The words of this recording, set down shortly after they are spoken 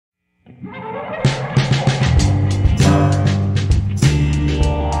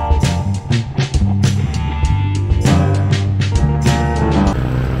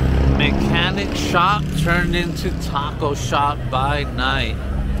Welcome to Taco Shop by Night.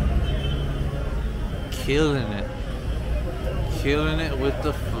 Killing it. Killing it with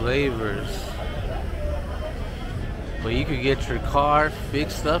the flavors. But you could get your car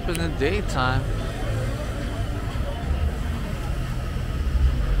fixed up in the daytime.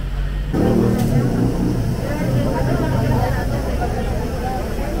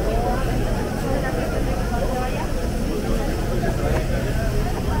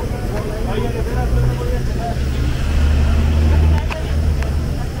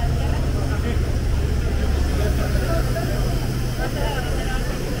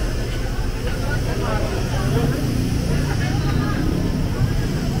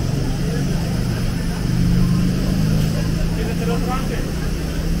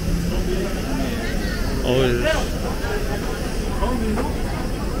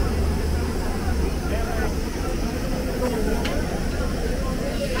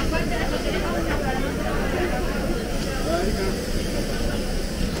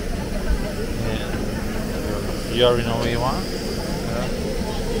 You already know what you want?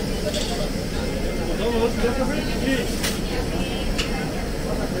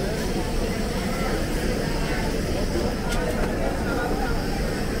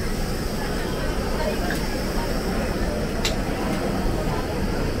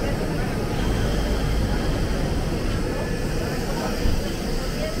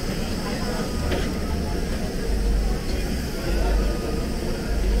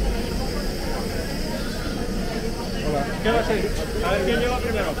 ¿Qué va a ser? A ver quién lleva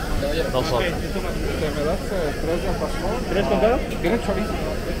primero. Nosotros. Okay, ¿me das tres de pastor? ¿Tres con todo? ¿Tienes chorizo?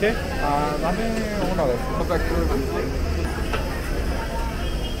 ¿Qué? Dame uno de esos.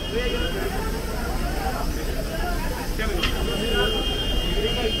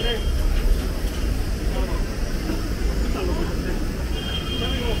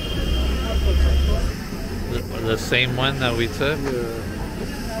 The same one that we took? Yeah.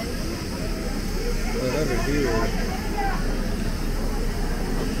 Whatever here.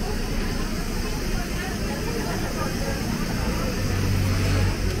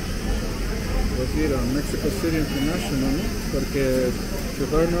 Decir a Mexico City International, ¿no? Porque si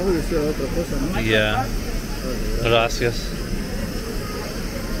fuera nuevo decía otra cosa, ¿no? Yeah. Gracias.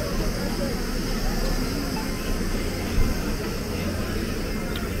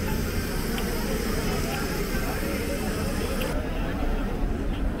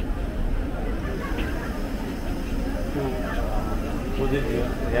 What did you?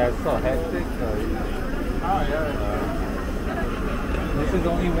 Yeah, it's so hectic. Oh yeah. This is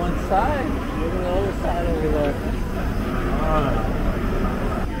only one side. Look at the other side over there.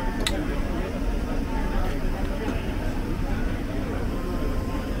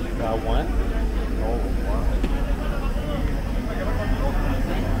 Got one? Oh, wow.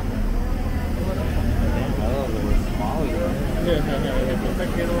 Oh, a little small,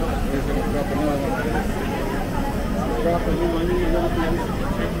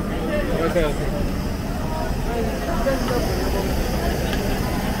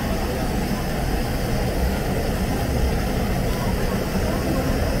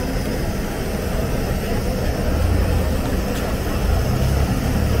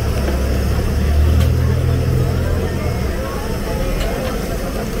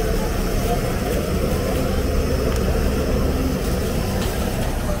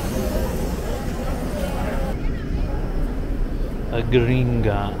 a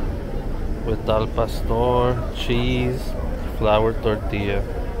gringa with al pastor, cheese, flour tortilla.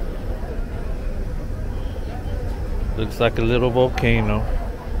 Looks like a little volcano.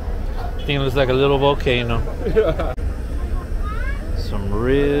 I think it looks like a little volcano. Some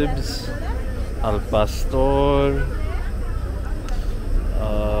ribs, al pastor,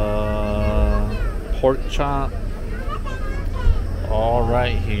 pork chop, all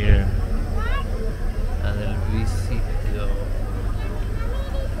right here. And then visito.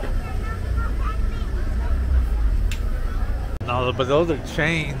 Now, but those are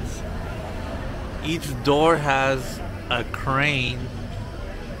chains. Each door has a crane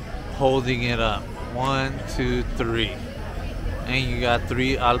holding it up. 1, 2, 3. And you got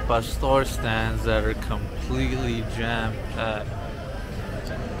 3 al pastor stands that are completely jam-packed.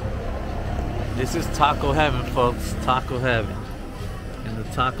 This is taco heaven, folks. Taco heaven. In the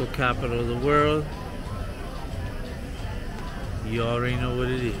taco capital of the world. You already know what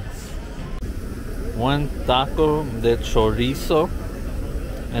it is. One taco de chorizo,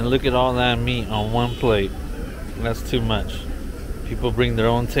 and look at all that meat on one plate. That's too much. People bring their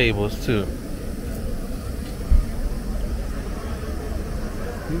own tables too.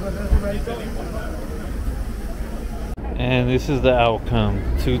 And this is the outcome.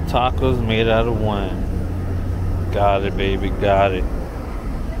 2 tacos made out of 1. Got it, baby, got it.